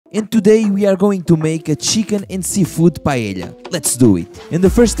and today we are going to make a chicken and seafood paella. Let's do it! In the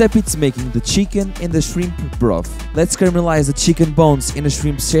first step it's making the chicken and the shrimp broth. Let's caramelize the chicken bones and the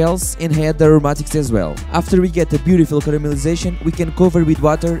shrimp shells and add the aromatics as well. After we get a beautiful caramelization, we can cover with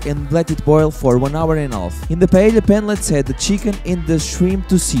water and let it boil for 1 hour and a half. In the paella pan, let's add the chicken and the shrimp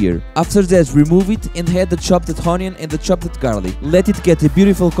to sear. After that, remove it and add the chopped onion and the chopped garlic. Let it get a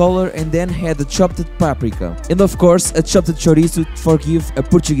beautiful color and then add the chopped paprika. And of course, a chopped chorizo for give a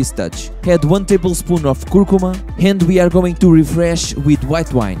Portuguese touch. Add 1 tablespoon of curcuma and we are going to refresh with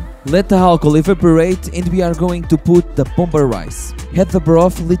white wine. Let the alcohol evaporate and we are going to put the bomba rice. Add the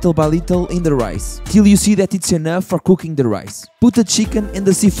broth little by little in the rice, till you see that it's enough for cooking the rice. Put the chicken and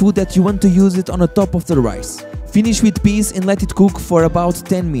the seafood that you want to use it on the top of the rice. Finish with peas and let it cook for about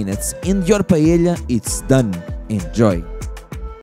 10 minutes and your paella is done. Enjoy!